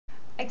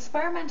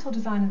Experimental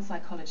design in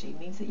psychology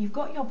means that you've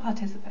got your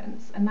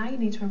participants and now you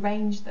need to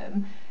arrange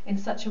them in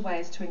such a way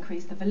as to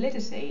increase the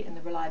validity and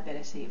the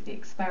reliability of the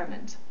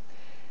experiment.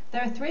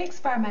 There are 3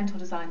 experimental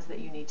designs that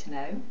you need to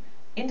know: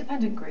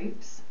 independent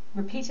groups,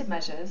 repeated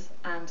measures,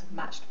 and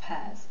matched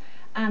pairs.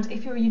 And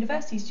if you're a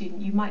university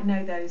student, you might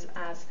know those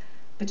as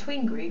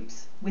between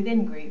groups,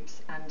 within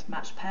groups, and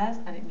matched pairs,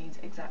 and it means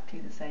exactly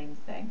the same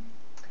thing.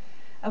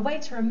 A way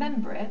to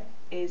remember it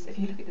is, if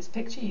you look at this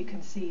picture, you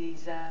can see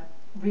these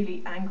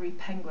really angry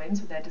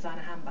penguins with their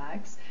designer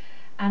handbags.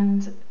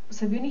 And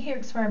so when you hear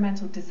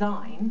experimental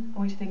design, I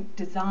want you to think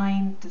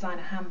design,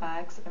 designer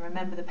handbags, and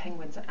remember the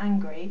penguins are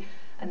angry,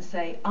 and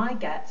say, I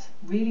get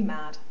really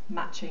mad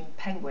matching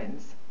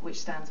penguins,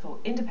 which stands for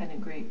independent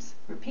groups,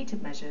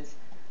 repeated measures,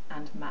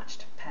 and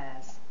matched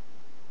pairs.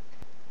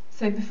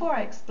 So before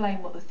I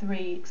explain what the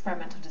 3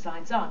 experimental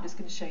designs are, I'm just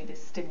going to show you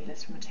this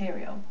stimulus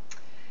material.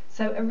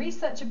 So a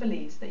researcher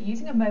believes that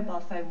using a mobile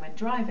phone when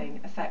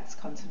driving affects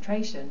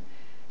concentration.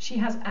 She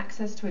has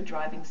access to a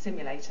driving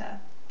simulator.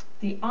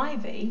 The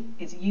IV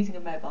is using a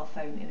mobile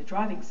phone in a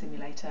driving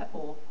simulator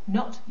or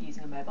not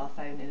using a mobile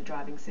phone in a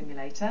driving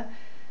simulator,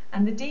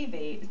 and the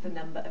DV is the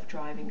number of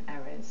driving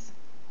errors.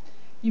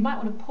 You might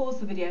want to pause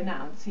the video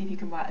now and see if you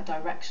can write a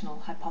directional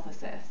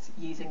hypothesis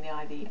using the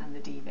IV and the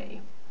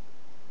DV.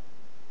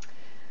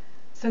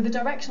 So the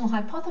directional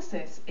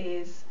hypothesis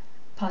is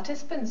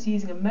participants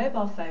using a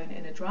mobile phone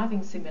in a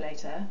driving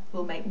simulator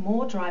will make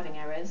more driving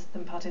errors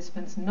than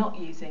participants not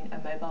using a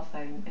mobile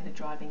phone in a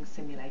driving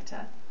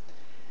simulator.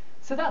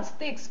 So that's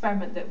the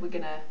experiment that we're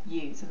going to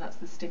use, and that's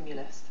the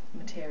stimulus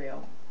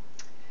material.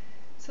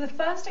 So the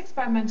first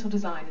experimental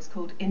design is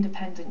called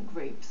independent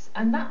groups,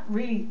 and that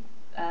really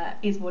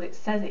is what it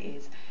says it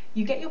is.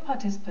 You get your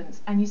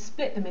participants and you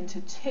split them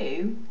into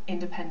 2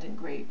 independent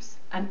groups,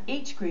 and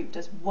each group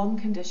does 1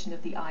 condition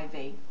of the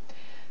IV.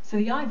 So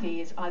the IV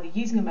is either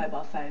using a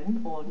mobile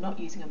phone or not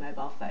using a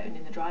mobile phone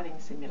in the driving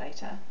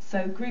simulator.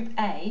 So Group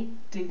A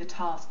do the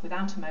task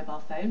without a mobile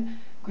phone,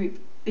 Group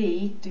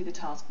B do the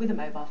task with a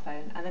mobile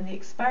phone, and then the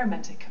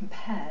experimenter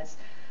compares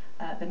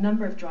the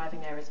number of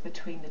driving errors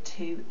between the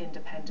 2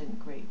 independent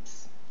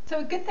groups. So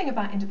a good thing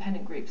about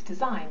independent groups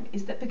design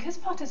is that because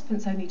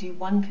participants only do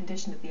 1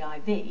 condition of the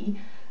IV,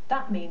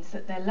 that means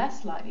that they're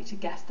less likely to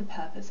guess the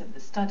purpose of the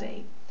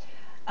study.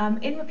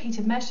 In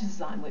repeated measures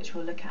design, which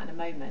we'll look at in a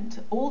moment,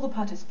 all the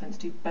participants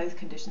do both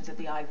conditions of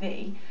the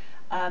IV,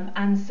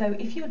 and so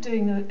if you're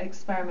doing the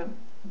experiment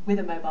with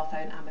a mobile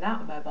phone and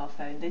without a mobile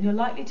phone, then you're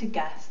likely to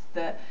guess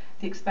that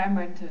the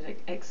experimenter is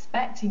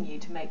expecting you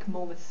to make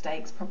more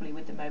mistakes probably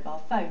with the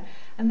mobile phone,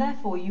 and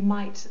therefore you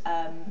might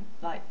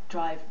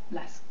drive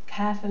less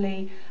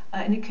carefully,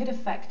 and it could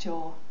affect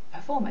your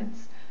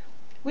performance.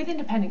 With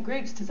independent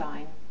groups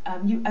design,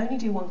 you only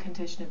do 1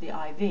 condition of the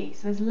IV,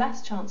 so there's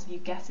less chance of you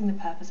guessing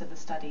the purpose of the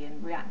study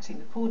and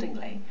reacting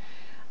accordingly.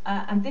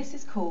 And this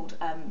is called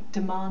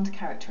demand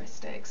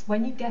characteristics.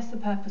 When you guess the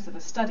purpose of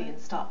a study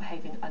and start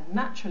behaving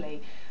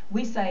unnaturally,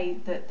 we say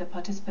that the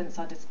participants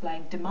are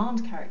displaying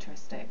demand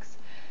characteristics.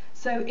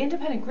 So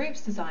independent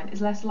groups design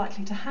is less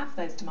likely to have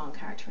those demand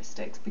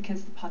characteristics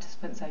because the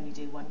participants only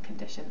do 1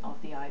 condition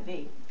of the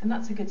IV, and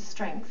that's a good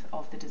strength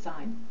of the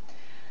design.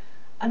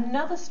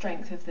 Another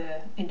strength of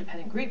the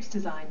independent groups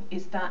design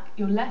is that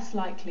you're less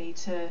likely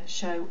to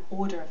show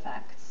order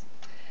effects.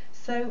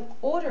 So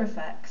order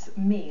effects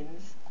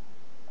means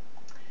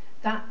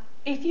that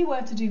if you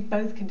were to do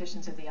both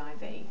conditions of the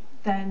IV,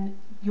 then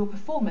your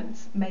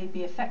performance may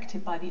be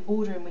affected by the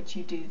order in which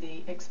you do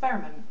the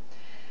experiment.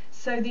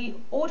 So the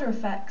order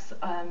effects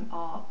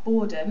are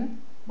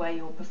boredom, where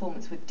your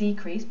performance would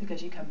decrease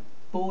because you become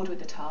bored with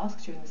the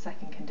task during the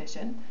 2nd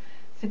condition.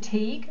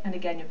 Fatigue, and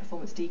again your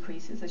performance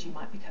decreases as you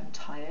might become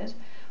tired,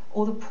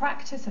 or the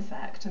practice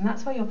effect, and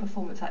that's where your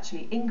performance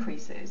actually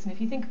increases. And if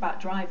you think about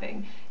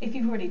driving, if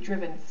you've already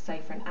driven, say,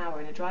 for an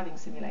hour in a driving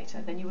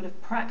simulator, then you would have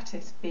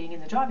practiced being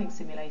in the driving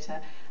simulator,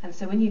 and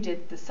so when you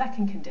did the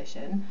 2nd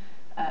condition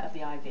of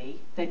the IV,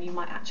 then you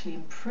might actually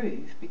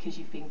improve because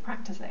you've been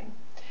practicing.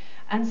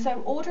 And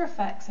so order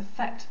effects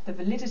affect the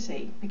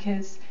validity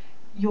because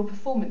your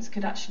performance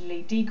could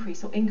actually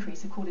decrease or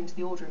increase according to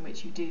the order in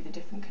which you do the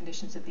different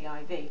conditions of the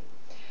IV.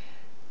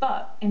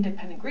 But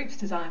independent groups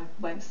design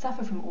won't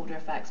suffer from order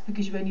effects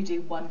because you only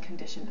do 1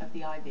 condition of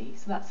the IV.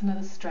 So that's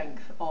another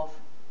strength of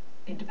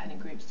independent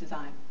groups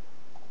design.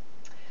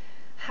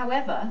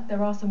 However,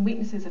 there are some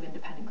weaknesses of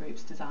independent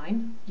groups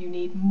design. You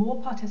need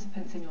more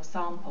participants in your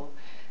sample.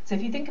 So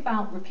if you think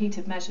about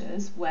repeated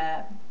measures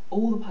where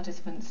all the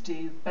participants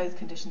do both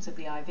conditions of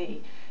the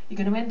IV, you're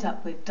going to end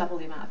up with double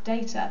the amount of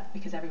data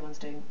because everyone's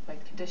doing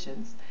both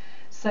conditions.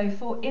 So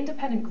for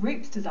independent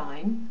groups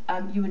design,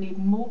 you would need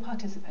more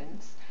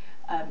participants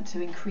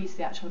to increase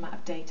the actual amount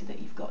of data that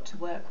you've got to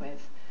work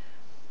with.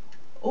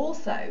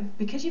 Also,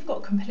 because you've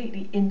got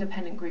completely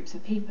independent groups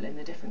of people in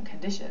the different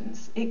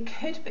conditions, it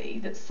could be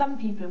that some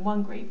people in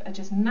one group are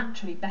just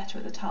naturally better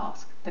at the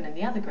task than in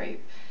the other group.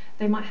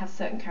 They might have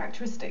certain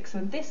characteristics, so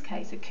in this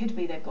case it could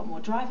be they've got more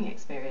driving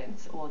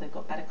experience or they've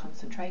got better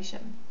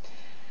concentration.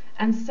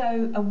 And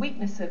so a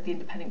weakness of the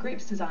independent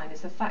groups design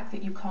is the fact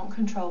that you can't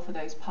control for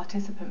those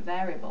participant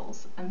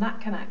variables, and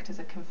that can act as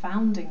a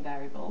confounding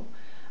variable,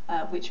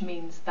 which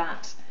means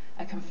that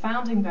a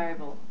confounding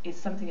variable is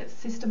something that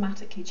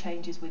systematically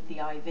changes with the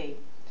IV.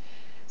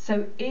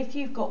 So if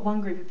you've got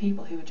one group of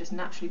people who are just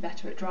naturally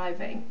better at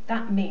driving,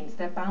 that means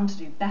they're bound to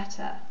do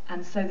better.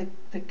 And so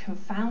the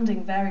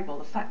confounding variable,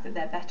 the fact that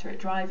they're better at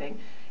driving,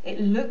 it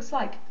looks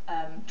like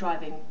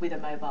driving with a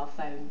mobile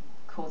phone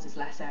causes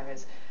less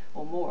errors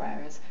or more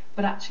errors,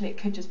 but actually it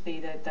could just be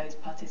those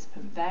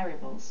participant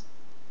variables.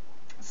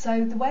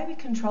 So the way we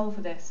control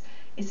for this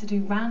is to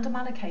do random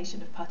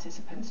allocation of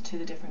participants to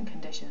the different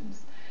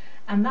conditions.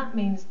 And that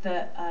means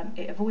that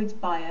it avoids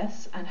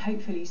bias and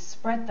hopefully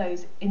spread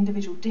those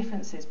individual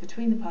differences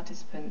between the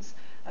participants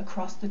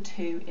across the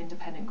two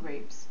independent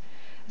groups.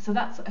 So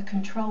that's a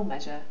control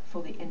measure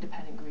for the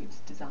independent groups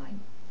design.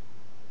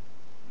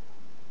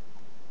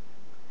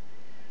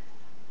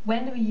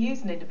 When do we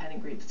use an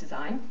independent groups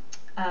design?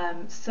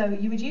 So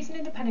you would use an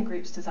independent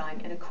groups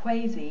design in a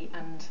quasi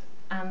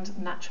and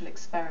natural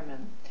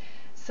experiment.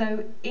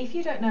 So if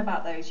you don't know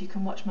about those, you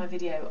can watch my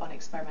video on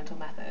experimental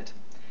method.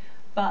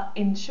 But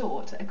in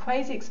short, a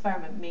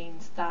quasi-experiment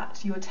means that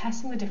you are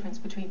testing the difference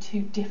between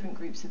two different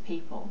groups of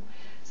people.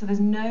 So there's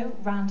no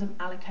random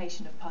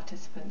allocation of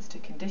participants to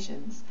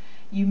conditions.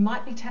 You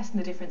might be testing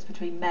the difference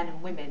between men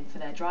and women for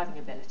their driving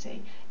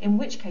ability, in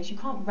which case you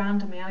can't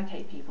randomly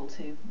allocate people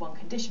to one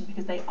condition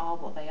because they are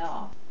what they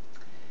are.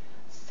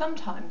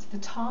 Sometimes the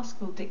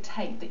task will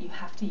dictate that you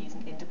have to use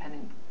an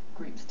independent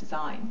groups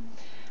design.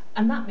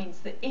 And that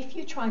means that if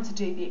you try to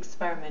do the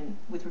experiment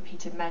with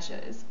repeated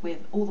measures, with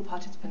all the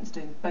participants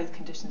doing both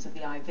conditions of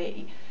the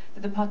IV,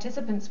 that the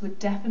participants would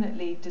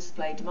definitely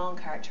display demand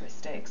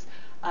characteristics.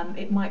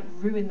 It might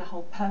ruin the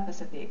whole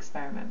purpose of the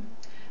experiment.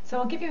 So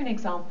I'll give you an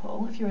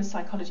example. If you're a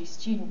psychology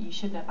student, you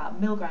should know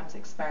about Milgram's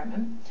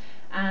experiment.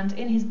 And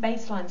in his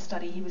baseline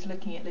study, he was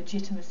looking at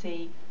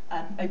legitimacy,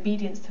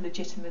 obedience to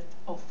legitimate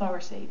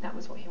authority. That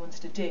was what he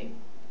wanted to do.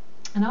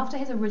 And after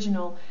his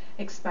original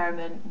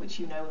experiment, which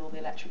you know with all the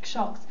electric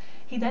shocks,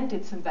 he then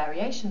did some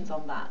variations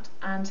on that,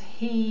 and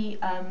he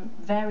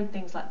varied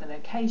things like the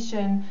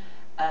location,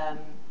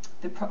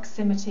 the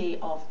proximity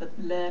of the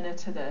learner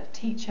to the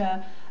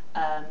teacher,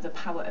 the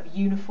power of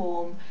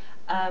uniform,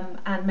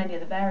 and many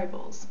other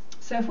variables.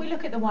 So if we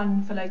look at the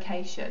one for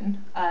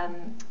location,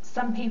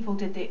 some people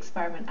did the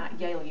experiment at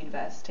Yale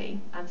University,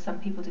 and some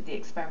people did the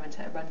experiment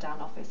at a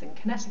rundown office in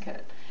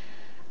Connecticut.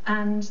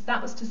 And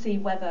that was to see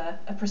whether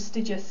a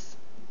prestigious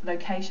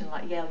location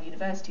like Yale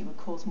University would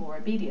cause more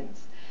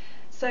obedience.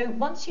 So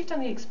once you've done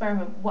the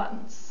experiment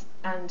once,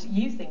 and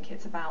you think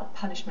it's about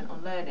punishment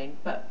on learning,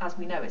 but as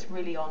we know it's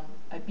really on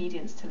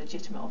obedience to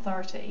legitimate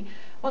authority,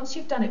 once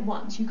you've done it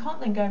once, you can't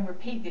then go and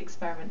repeat the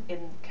experiment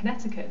in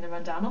Connecticut in the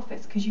rundown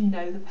office because you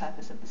know the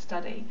purpose of the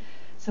study.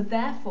 So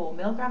therefore,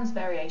 Milgram's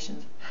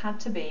variations had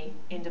to be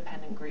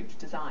independent groups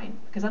design,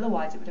 because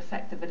otherwise it would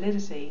affect the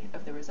validity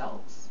of the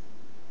results.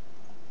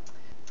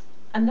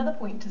 Another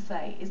point to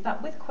say is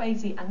that with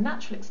quasi and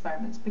natural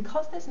experiments,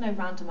 because there's no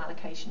random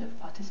allocation of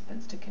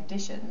participants to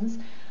conditions,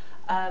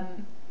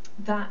 and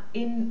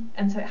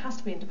so it has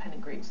to be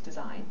independent groups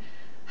design.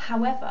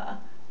 However,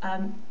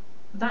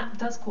 that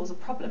does cause a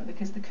problem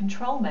because the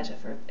control measure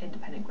for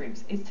independent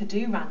groups is to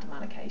do random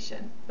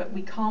allocation, but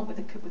we can't with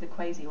a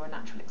quasi or a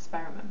natural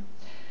experiment.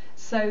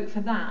 So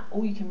for that,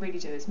 all you can really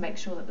do is make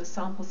sure that the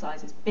sample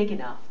size is big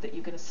enough that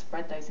you're going to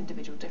spread those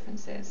individual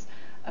differences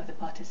of the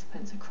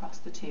participants across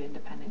the two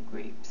independent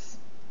groups.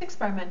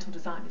 Experimental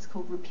design is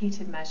called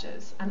repeated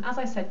measures, and as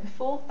I said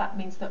before, that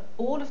means that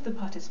all of the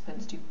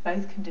participants do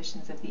both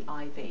conditions of the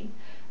IV.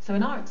 So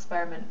in our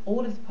experiment,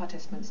 all of the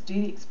participants do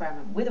the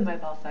experiment with a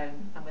mobile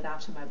phone and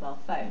without a mobile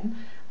phone,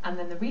 and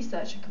then the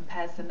researcher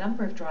compares the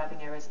number of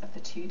driving errors of the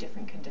two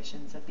different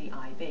conditions of the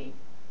IV.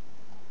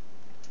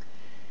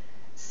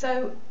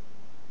 So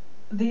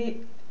the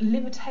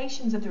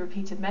limitations of the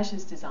repeated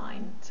measures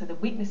design, so the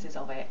weaknesses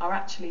of it, are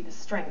actually the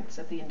strengths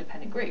of the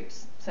independent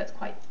groups. So it's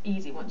quite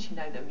easy once you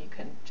know them, you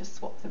can just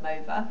swap them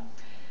over.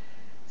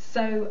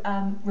 So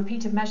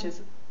repeated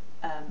measures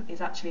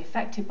is actually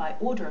affected by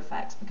order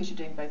effects because you're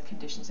doing both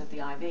conditions of the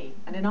IV.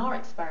 And in our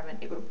experiment,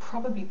 it would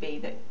probably be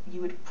that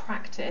you would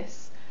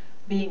practice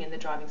being in the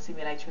driving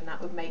simulator, and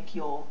that would make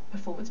your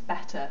performance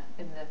better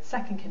in the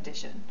second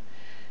condition.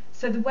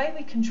 So the way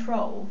we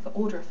control for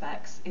order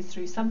effects is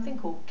through something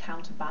called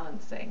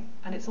counterbalancing,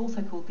 and it's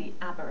also called the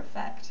ABBA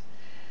effect.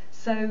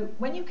 So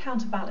when you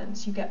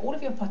counterbalance, you get all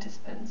of your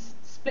participants,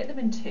 split them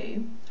in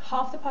two.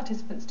 Half the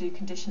participants do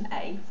condition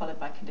A followed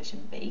by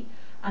condition B,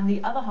 and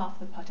the other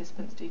half of the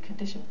participants do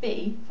condition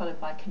B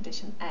followed by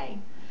condition A.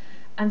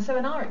 And so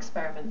in our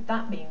experiment,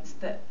 that means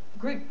that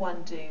group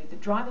 1 do the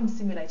driving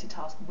simulator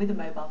task with a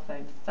mobile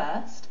phone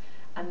first,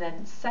 and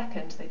then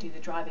second they do the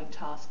driving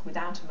task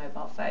without a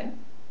mobile phone.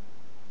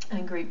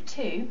 And group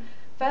 2,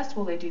 first of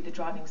all they do the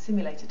driving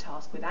simulator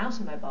task without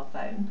a mobile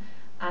phone,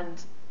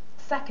 and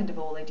second of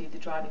all they do the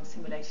driving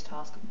simulator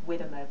task with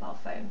a mobile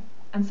phone.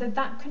 And so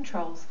that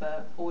controls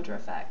for order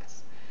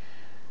effects.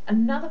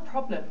 Another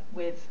problem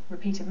with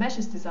repeated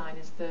measures design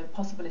is the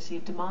possibility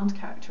of demand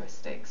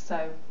characteristics.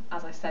 So,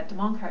 as I said,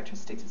 demand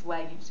characteristics is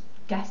where you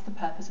guess the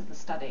purpose of the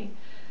study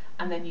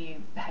and then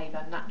you behave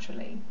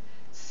unnaturally.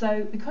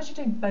 So, because you're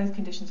doing both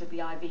conditions of the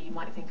IV, you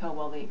might think, oh,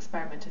 well, the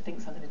experimenter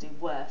thinks I'm going to do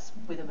worse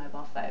with a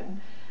mobile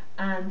phone,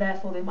 and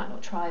therefore they might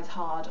not try as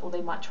hard, or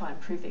they might try and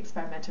prove the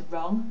experimenter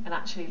wrong and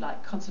actually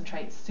like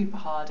concentrate super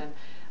hard,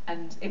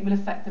 and it will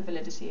affect the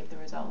validity of the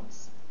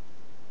results.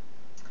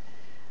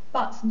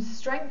 But some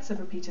strengths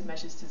of repeated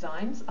measures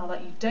designs are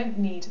that you don't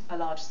need a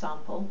large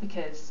sample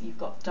because you've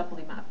got double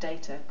the amount of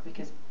data,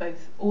 because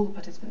all the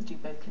participants do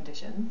both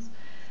conditions.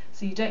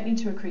 So you don't need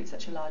to recruit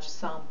such a large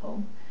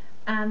sample.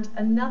 And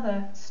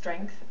another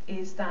strength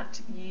is that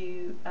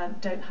you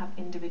don't have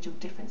individual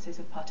differences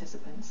of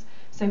participants.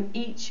 So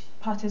each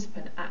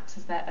participant acts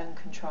as their own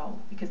control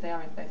because they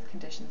are in both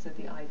conditions of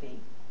the IV.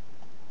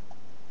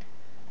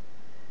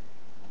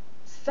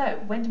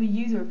 So when do we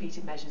use a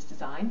repeated measures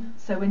design?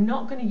 So we're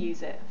not going to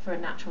use it for a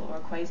natural or a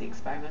quasi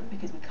experiment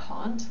because we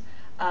can't,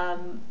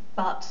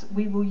 but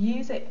we will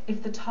use it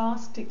if the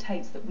task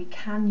dictates that we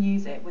can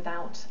use it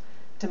without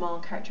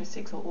demand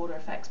characteristics or order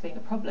effects being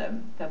a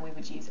problem, then we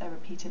would use a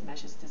repeated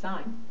measures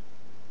design.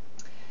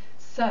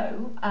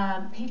 So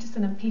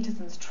Peterson and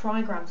Peterson's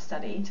Trigram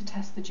study to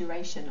test the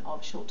duration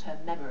of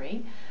short-term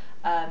memory,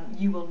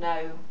 you will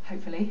know,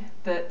 hopefully,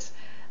 that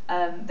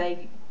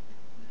they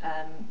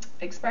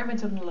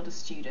experimented on a lot of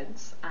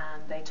students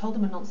and they told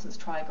them a nonsense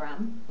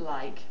trigram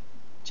like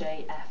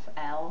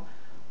JFL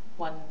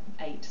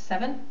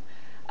 187.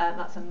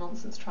 That's a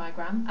nonsense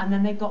trigram, and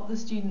then they got the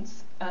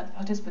students,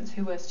 participants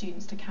who were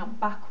students, to count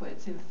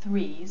backwards in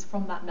threes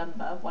from that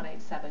number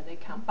 187. They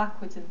count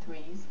backwards in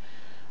threes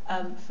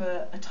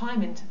for a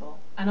time interval,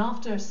 and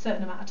after a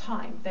certain amount of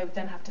time they would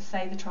then have to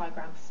say the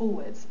trigram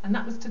forwards, and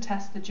that was to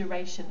test the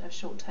duration of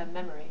short-term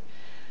memory.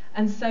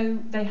 And so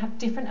they had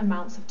different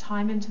amounts of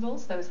time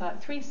intervals. There was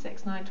like 3,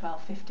 6, 9,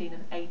 12, 15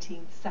 and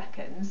 18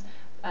 seconds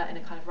in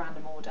a kind of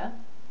random order.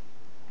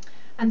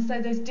 And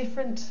so those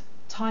different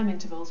time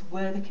intervals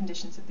were the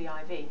conditions of the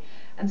IV.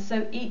 And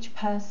so each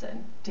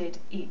person did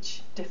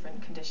each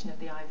different condition of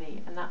the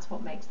IV, and that's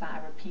what makes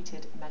that a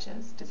repeated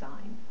measures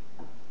design.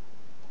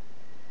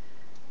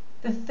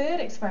 The third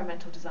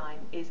experimental design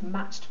is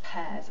matched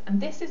pairs, and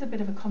this is a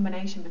bit of a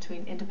combination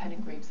between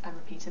independent groups and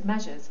repeated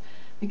measures,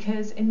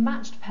 because in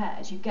matched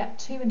pairs you get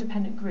two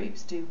independent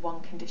groups do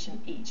one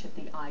condition each of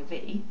the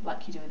IV,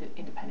 like you do with the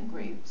independent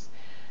groups.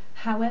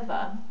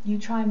 However, you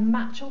try and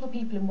match all the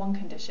people in one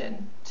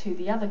condition to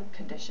the other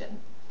condition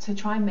to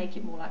try and make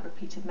it more like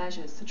repeated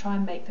measures, to try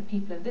and make the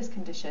people in this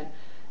condition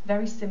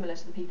very similar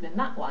to the people in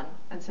that one,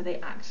 and so they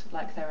act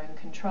like their own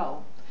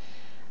control.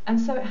 And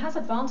so it has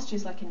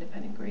advantages like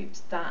independent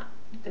groups, that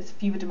there's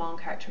fewer demand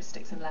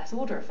characteristics and less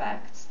order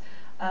effects,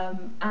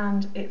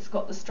 and it's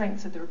got the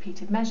strengths of the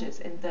repeated measures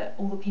in that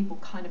all the people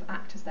kind of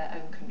act as their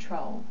own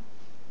control.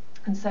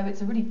 And so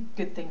it's a really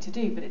good thing to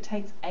do, but it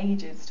takes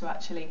ages to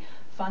actually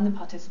find the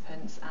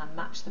participants and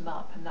match them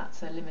up, and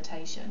that's a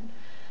limitation.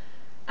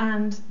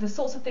 And the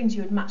sorts of things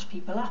you would match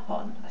people up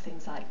on are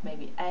things like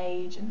maybe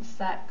age and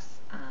sex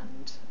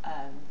and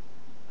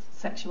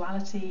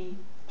sexuality,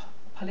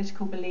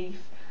 political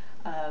belief,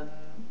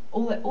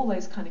 all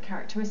those kind of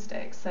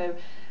characteristics. So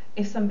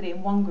if somebody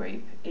in one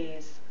group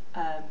is,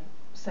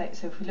 so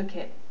if we look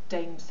at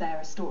Dame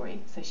Sarah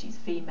Story, so she's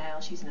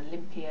female, she's an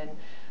Olympian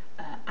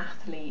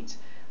athlete,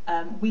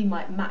 we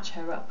might match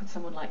her up with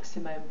someone like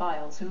Simone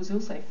Biles, who is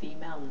also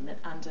female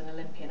and an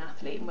Olympian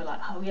athlete, and we're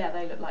like, oh yeah,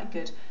 they look like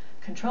good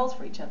controls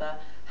for each other.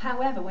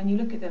 However, when you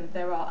look at them,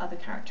 there are other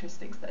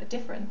characteristics that are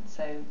different.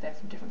 So they're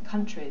from different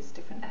countries,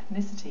 different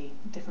ethnicity,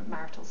 different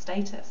marital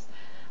status.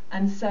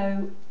 And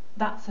so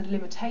that's a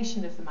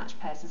limitation of the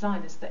matched pairs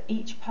design, is that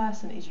each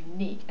person is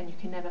unique and you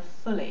can never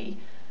fully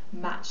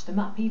match them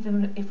up.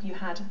 Even if you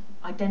had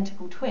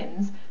identical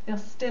twins, they are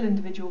still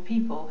individual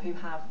people who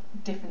have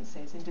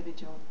differences,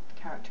 individual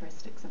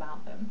characteristics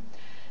about them.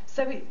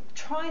 So it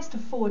tries to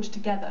forge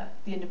together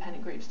the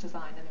independent groups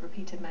design and the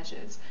repeated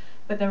measures,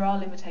 but there are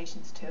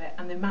limitations to it,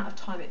 and the amount of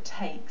time it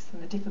takes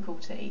and the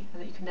difficulty,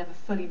 and that you can never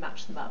fully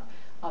match them up,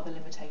 are the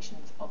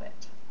limitations of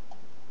it.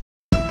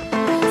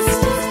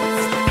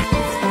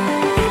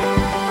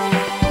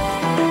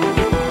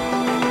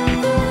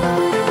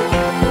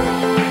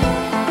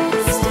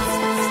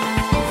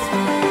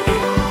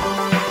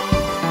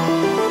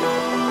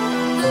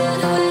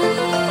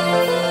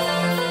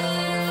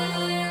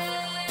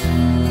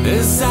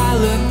 As I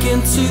look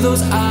into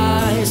those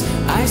eyes,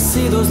 I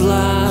see those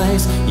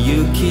lies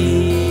you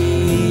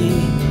keep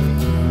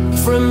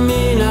from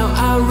me. Now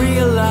I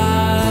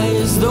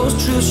realize those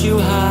truths you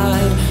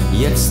hide,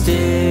 yet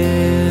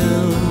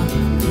still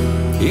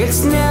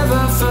it's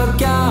never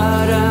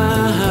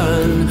forgotten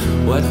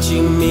what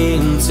you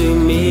mean to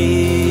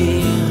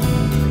me.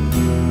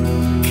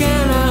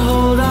 Can I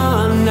hold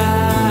on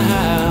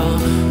now?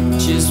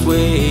 Just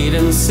wait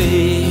and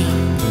see.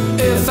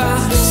 If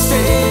I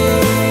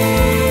stay,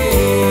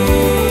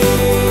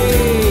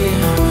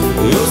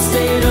 you'll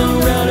stay, don't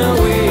run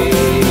away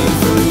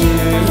from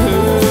you.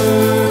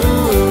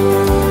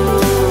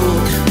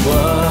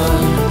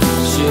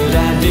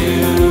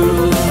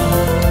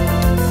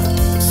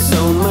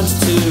 much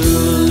to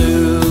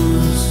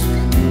lose,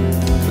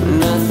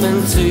 nothing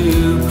to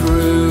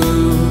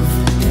prove.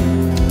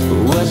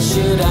 What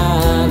should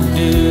I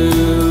do?